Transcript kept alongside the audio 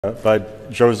by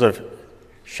Joseph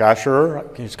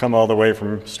Schacherer. He's come all the way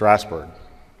from Strasbourg.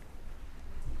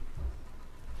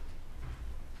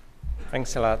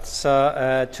 Thanks a lot.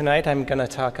 So tonight I'm going to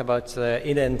talk about the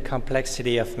hidden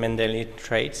complexity of Mendelian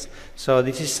traits. So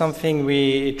this is something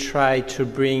we try to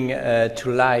bring to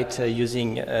light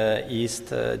using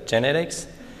yeast genetics.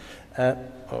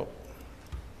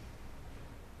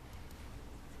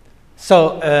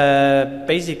 So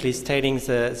basically stating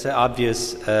the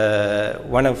obvious,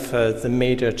 one of the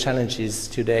major challenges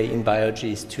today in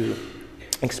biology is to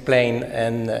explain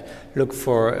and look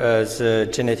for the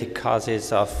genetic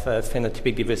causes of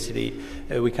phenotypic diversity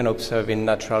we can observe in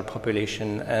natural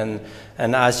population.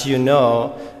 And as you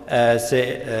know,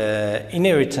 the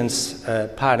inheritance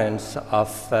patterns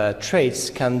of traits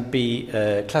can be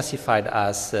classified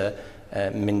as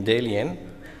Mendelian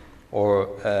or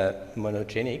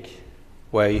monogenic,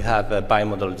 where you have a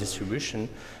bimodal distribution,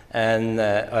 and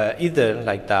either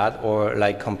like that or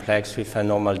like complex with a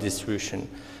normal distribution.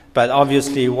 But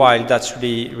obviously, while that's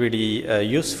really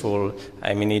useful,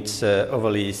 I mean, it's an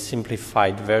overly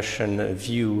simplified version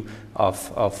view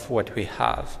of what we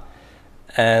have.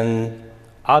 And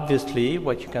obviously,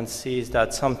 what you can see is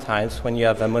that sometimes when you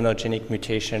have a monogenic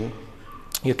mutation,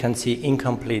 you can see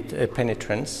incomplete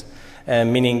penetrance.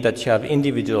 Meaning that you have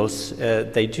individuals,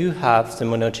 they do have the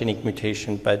monogenic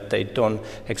mutation, but they don't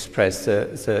express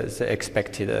the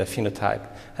expected phenotype.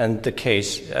 And the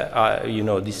case, you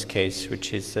know this case,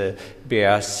 which is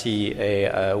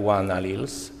BRCA1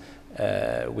 alleles,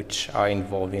 which are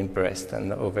involved in breast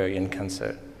and ovarian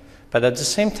cancer. But at the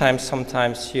same time,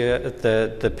 sometimes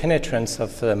the penetrance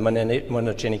of the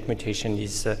monogenic mutation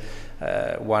is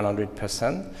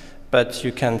 100%. But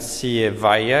you can see a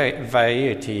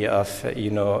variety of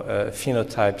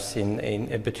phenotypes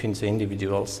in between the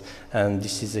individuals, and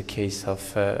this is a case of,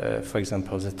 for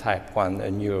example, the type 1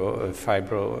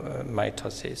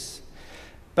 neurofibromatosis.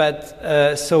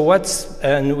 But so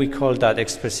and we call that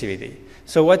expressivity.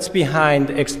 So what's behind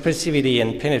expressivity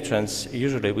and penetrance?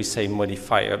 Usually we say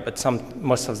modifier, but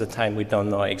most of the time we don't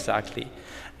know exactly.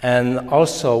 And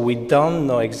also we don't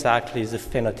know exactly the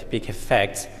phenotypic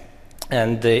effects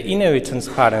and the inheritance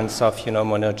patterns of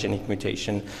monogenic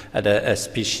mutation at a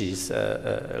species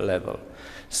level.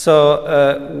 So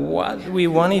what we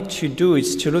wanted to do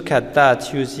is to look at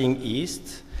that using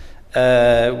yeast,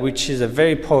 which is a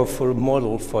very powerful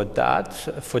model for that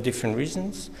for different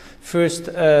reasons. First,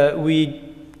 we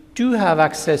do have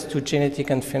access to genetic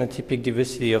and phenotypic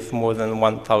diversity of more than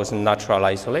 1,000 natural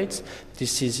isolates.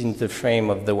 This is in the frame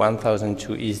of the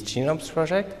 1002 Yeast Genomes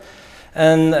project.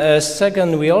 And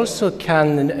second, we also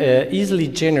can easily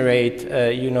generate,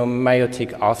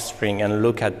 meiotic offspring and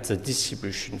look at the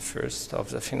distribution first of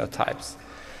the phenotypes.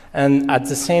 And at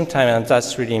the same time, and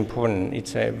that's really important,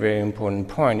 it's a very important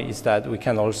point, is that we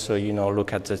can also,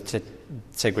 look at the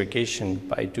segregation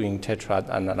by doing tetrad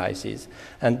analyses.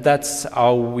 And that's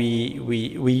how we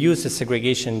use the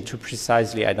segregation to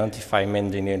precisely identify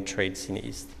Mendelian traits in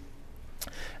yeast.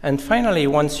 And finally,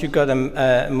 once you got a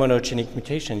monogenic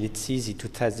mutation, it's easy to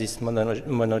test this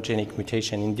monogenic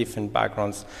mutation in different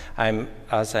backgrounds,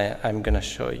 as I'm going to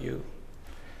show you.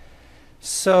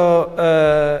 So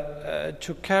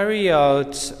to carry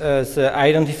out the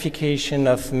identification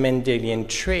of Mendelian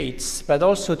traits, but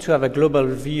also to have a global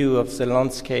view of the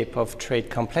landscape of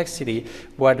trait complexity,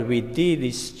 what we did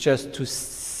is just to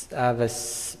have a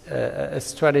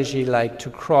strategy like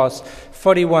to cross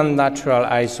 41 natural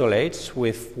isolates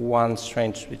with one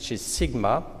strain, which is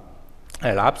sigma,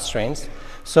 lab strains.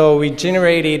 So we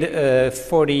generated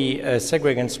 40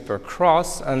 segregants per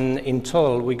cross, and in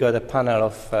total we got a panel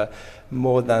of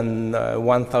more than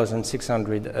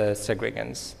 1,600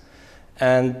 segregants.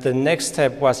 And the next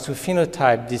step was to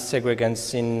phenotype these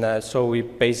segregants so we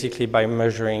basically by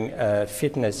measuring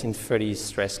fitness in 30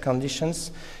 stress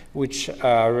conditions, which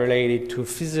are related to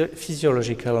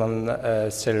physiological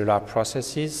and cellular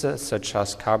processes, such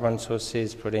as carbon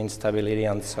sources, protein stability,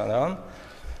 and so on.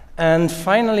 And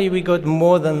finally, we got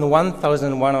more than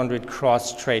 1,100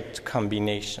 cross-trait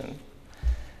combinations.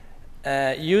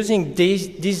 Using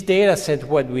this data set,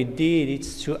 what we did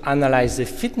is to analyze the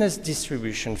fitness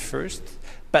distribution first,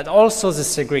 but also the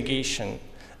segregation.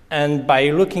 And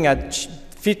by looking at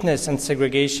fitness and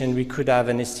segregation, we could have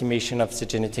an estimation of the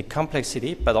genetic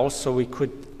complexity, but also we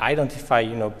could identify,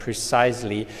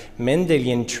 precisely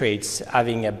Mendelian traits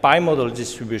having a bimodal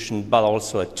distribution, but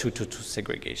also a 2-to-2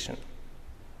 segregation.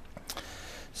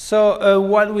 So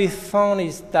what we found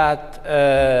is that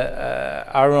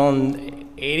around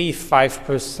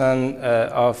 85%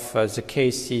 of the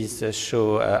cases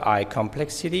show high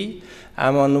complexity,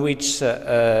 among which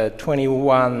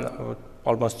 21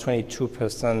 almost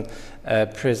 22%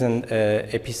 present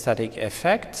epistatic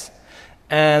effects.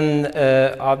 And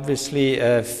obviously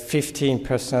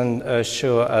 15%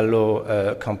 show a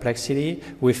low complexity,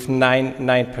 with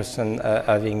 9%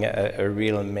 having a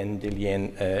real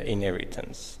Mendelian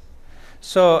inheritance.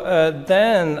 So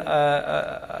then,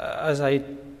 as I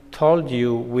told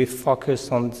you, we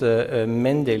focused on the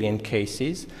Mendelian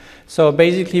cases. So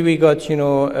basically we got,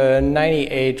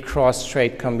 98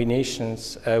 cross-trait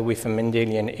combinations with a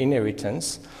Mendelian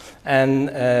inheritance. And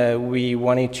we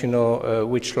wanted to know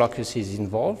which locus is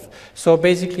involved. So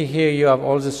basically here you have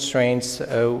all the strains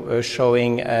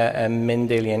showing a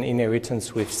Mendelian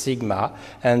inheritance with sigma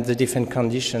and the different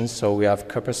conditions. So we have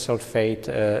copper sulfate,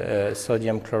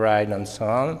 sodium chloride, and so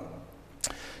on.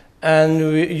 And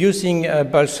using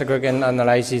bulk segregation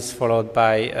analysis followed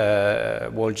by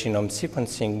whole genome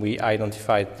sequencing, we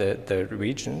identified the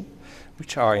regions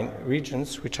which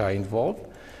are involved.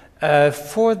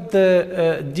 For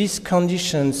these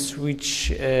conditions,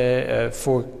 which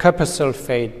for copper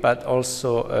sulfate, but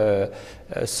also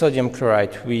sodium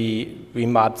chloride, we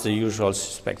mapped the usual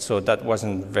suspects. So that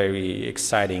wasn't very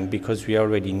exciting because we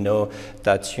already know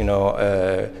that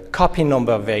copy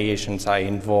number variations are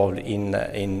involved in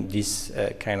this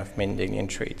kind of Mendelian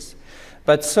traits.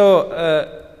 But so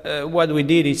what we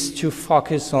did is to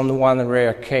focus on one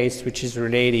rare case, which is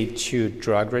related to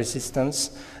drug resistance,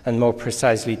 and more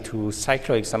precisely to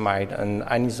cyclohexamide and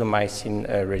anisomycin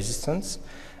resistance.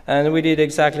 And we did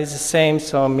exactly the same,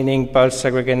 so meaning bulk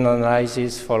segregation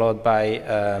analysis followed by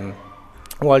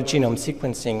whole genome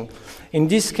sequencing. In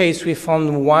this case, we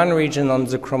found one region on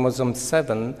the chromosome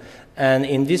 7, and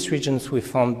in these regions we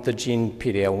found the gene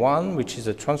PDL1, which is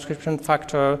a transcription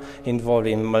factor involved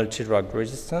in multi-drug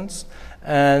resistance.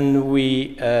 And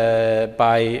we,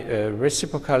 by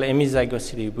reciprocal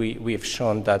hemizygosity, we have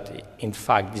shown that, in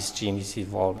fact, this gene is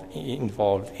involved in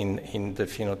the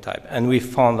phenotype. And we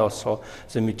found also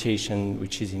the mutation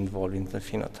which is involved in the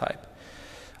phenotype.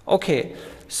 Okay,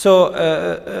 so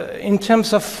in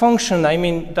terms of function, I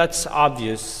mean, that's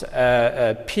obvious.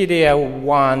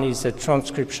 PDL1 is a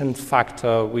transcription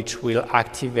factor which will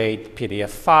activate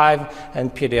PDL5,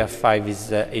 and PDL5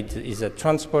 is a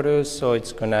transporter, so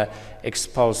it's going to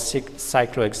expose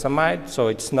cyclohexamide, so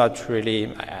it's not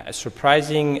really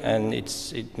surprising, and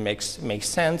it makes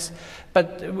sense.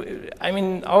 But I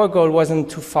mean, our goal wasn't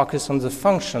to focus on the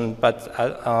function, but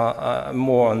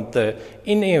more on the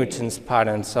inheritance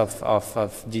patterns of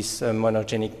this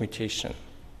monogenic mutation.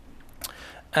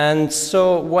 And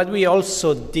so what we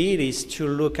also did is to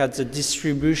look at the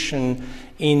distribution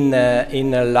in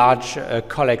a large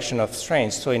collection of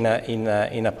strains, so in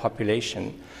a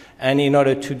population. And in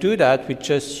order to do that, we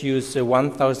just used the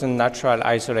 1,000 natural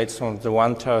isolates from the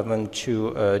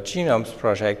 1,002 genomes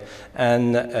project.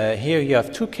 And here you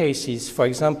have two cases. For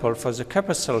example, for the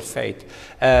copper sulfate,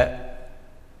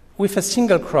 with a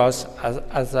single cross,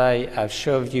 as I have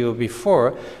showed you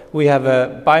before, we have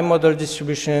a bimodal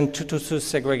distribution, 2-to-2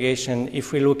 segregation.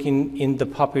 If we look in the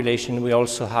population, we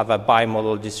also have a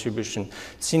bimodal distribution.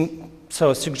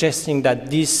 So suggesting that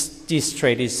this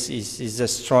trait is a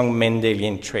strong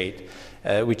Mendelian trait,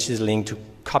 which is linked to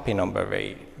copy number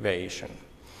variation.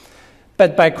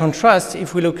 But by contrast,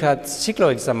 if we look at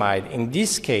cyclohexamide, in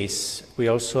this case, we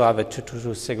also have a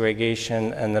 2-to-2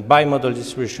 segregation and a bimodal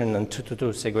distribution and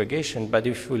 2-to-2 segregation. But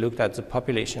if we look at the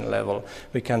population level,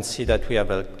 we can see that we have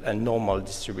a normal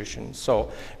distribution. So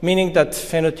meaning that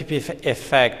phenotypic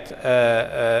effect,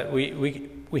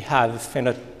 we have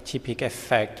phenotypic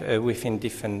effect within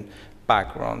different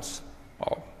backgrounds.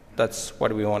 Well, that's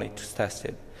what we wanted to test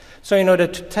it. So in order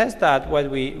to test that,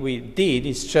 what we did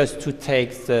is just to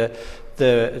take the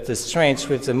strains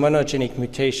with the monogenic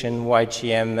mutation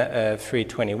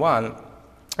YGM321,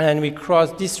 and we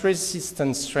crossed these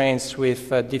resistant strains with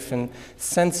different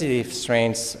sensitive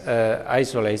strains,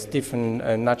 isolates, different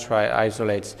natural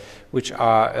isolates, which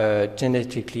are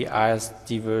genetically as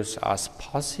diverse as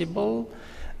possible.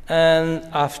 And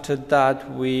after that,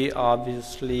 we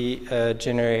obviously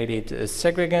generated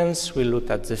segregants. We looked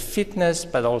at the fitness,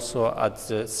 but also at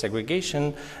the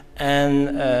segregation.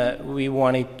 And we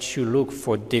wanted to look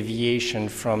for deviation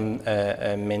from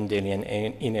Mendelian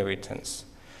inheritance.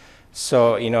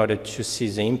 So in order to see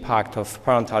the impact of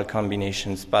parental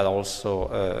combinations, but also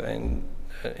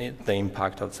the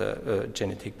impact of the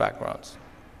genetic backgrounds.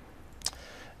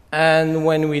 And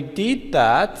when we did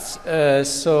that,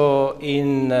 so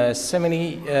in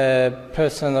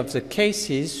 70% of the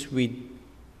cases, we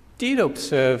did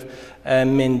observe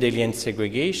Mendelian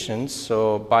segregation,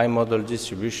 so bimodal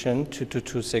distribution,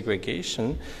 2-to-2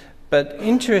 segregation. But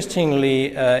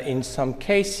interestingly, in some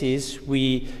cases,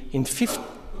 in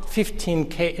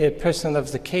 15%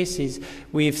 of the cases,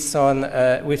 we've seen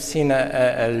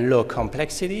a low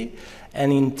complexity,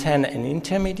 and in 10, an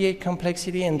intermediate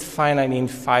complexity, and finally in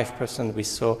 5% we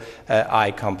saw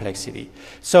high complexity.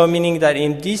 So meaning that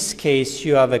in this case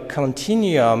you have a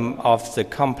continuum of the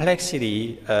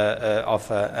complexity of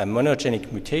a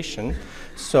monogenic mutation,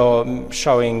 so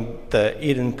showing the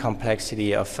hidden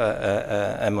complexity of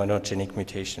a monogenic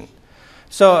mutation.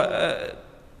 So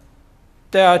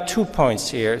there are 2 points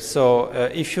here. So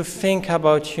if you think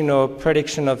about,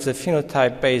 prediction of the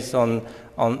phenotype based on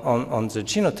the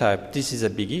genotype, this is a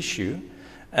big issue.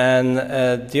 And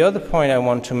the other point I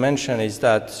want to mention is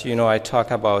that, I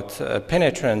talk about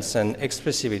penetrance and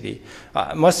expressivity.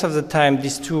 Most of the time,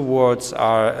 these two words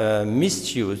are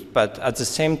misused, but at the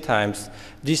same time,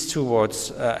 these two words,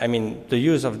 the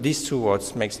use of these two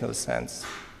words makes no sense.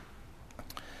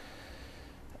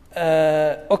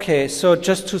 Okay, so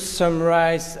just to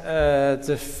summarize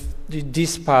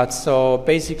this part, so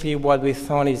basically what we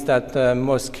found is that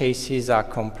most cases are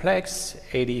complex,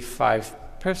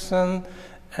 85%,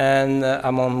 and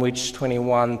among which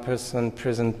 21%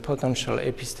 present potential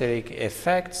epistatic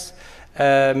effects.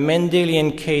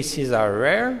 Mendelian cases are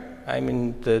rare.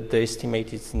 The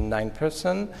estimate is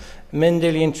 9%.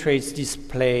 Mendelian traits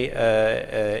display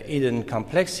hidden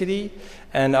complexity,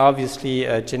 and obviously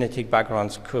genetic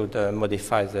backgrounds could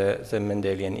modify the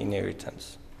Mendelian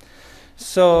inheritance.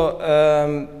 So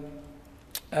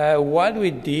what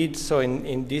we did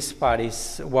in this part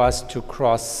was to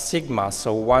cross sigma,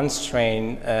 so one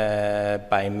strain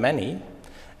by many,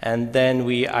 and then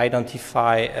we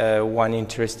identify one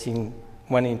interesting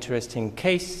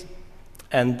case,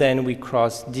 and then we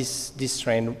cross this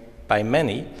strain by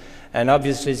many. And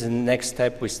obviously the next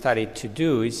step we started to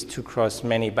do is to cross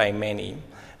many by many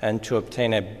and to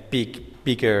obtain a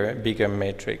bigger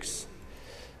matrix.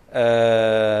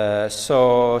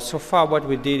 So far what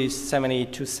we did is 70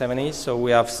 to 70, so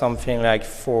we have something like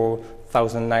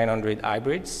 4,900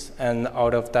 hybrids, and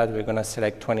out of that we're going to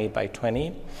select 20 by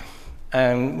 20.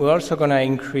 And we're also going to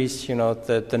increase,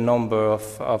 the number of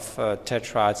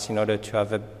tetrads in order to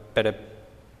have a better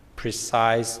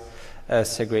precise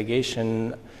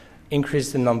segregation,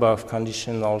 increase the number of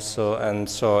conditions also, and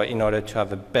so in order to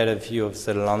have a better view of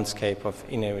the landscape of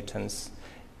inheritance,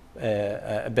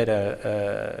 a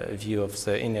better view of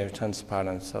the inheritance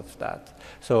patterns of that.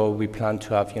 So we plan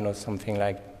to have, something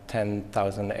like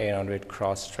 10,800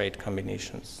 cross-trait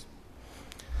combinations.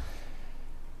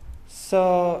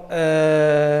 So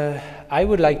I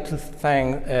would like to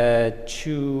thank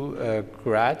two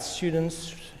grad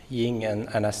students, Ying and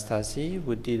Anastasi,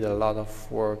 who did a lot of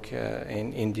work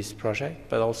in this project,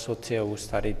 but also Theo, who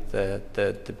studied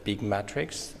the big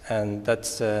matrix, and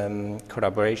that's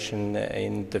collaboration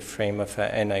in the frame of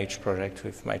an NIH project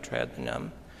with my triad.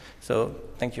 So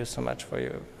thank you so much for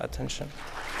your attention.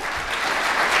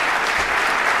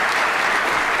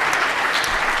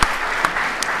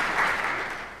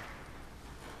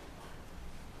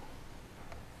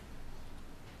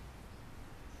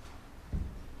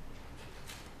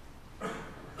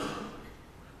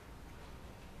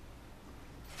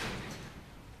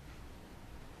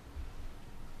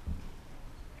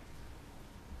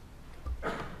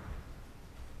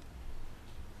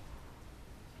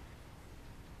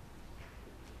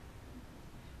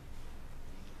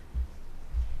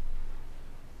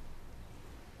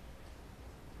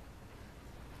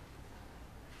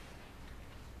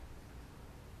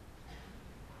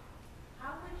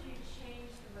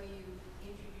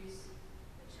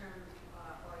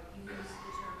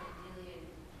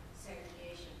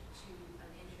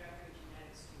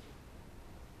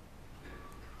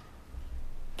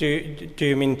 Do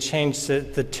you mean change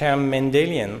the term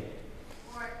Mendelian?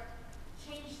 Or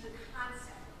change the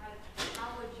concept? How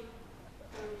would the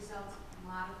results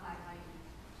modify how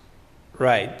you?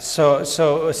 Right.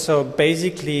 So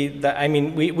basically,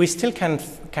 we still can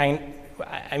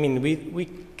we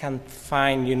can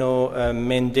find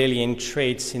Mendelian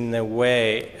traits in a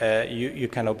way you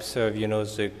can observe the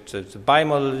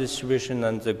bimodal distribution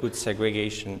and the good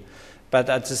segregation. But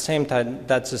at the same time,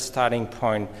 that's a starting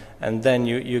point, and then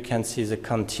you can see the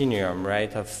continuum,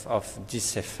 right, of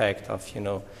this effect of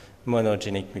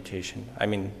monogenic mutation.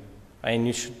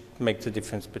 You should make the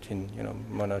difference between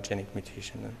monogenic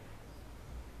mutation and.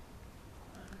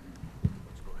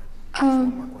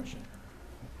 One more question.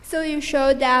 So you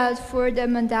show that for the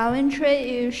Mendelian trait,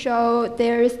 you show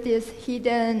there's this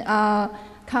hidden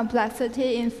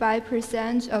complexity in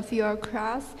 5% of your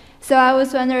cross. So I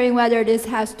was wondering whether this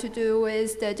has to do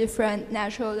with the different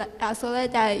natural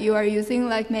isolate that you are using,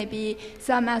 like maybe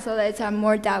some isolates are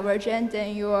more divergent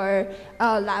than your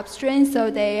lab strain, so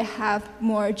they have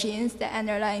more genes that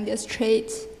underline this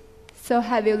trait. So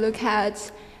have you looked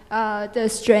at the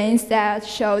strains that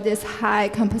show this high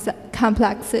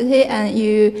complexity, and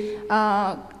you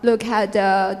look at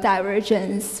the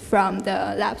divergence from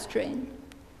the lab strain?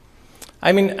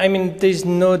 I mean, there's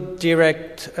no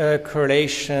direct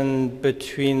correlation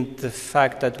between the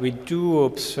fact that we do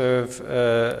observe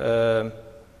a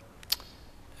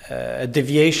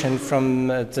deviation from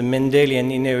the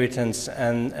Mendelian inheritance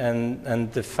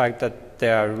and the fact that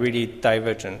they are really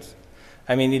divergent.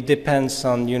 I mean, it depends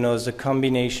on, you know, the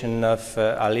combination of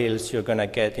alleles you're going to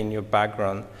get in your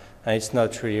background, and it's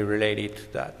not really related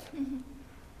to that.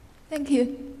 Thank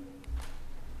you.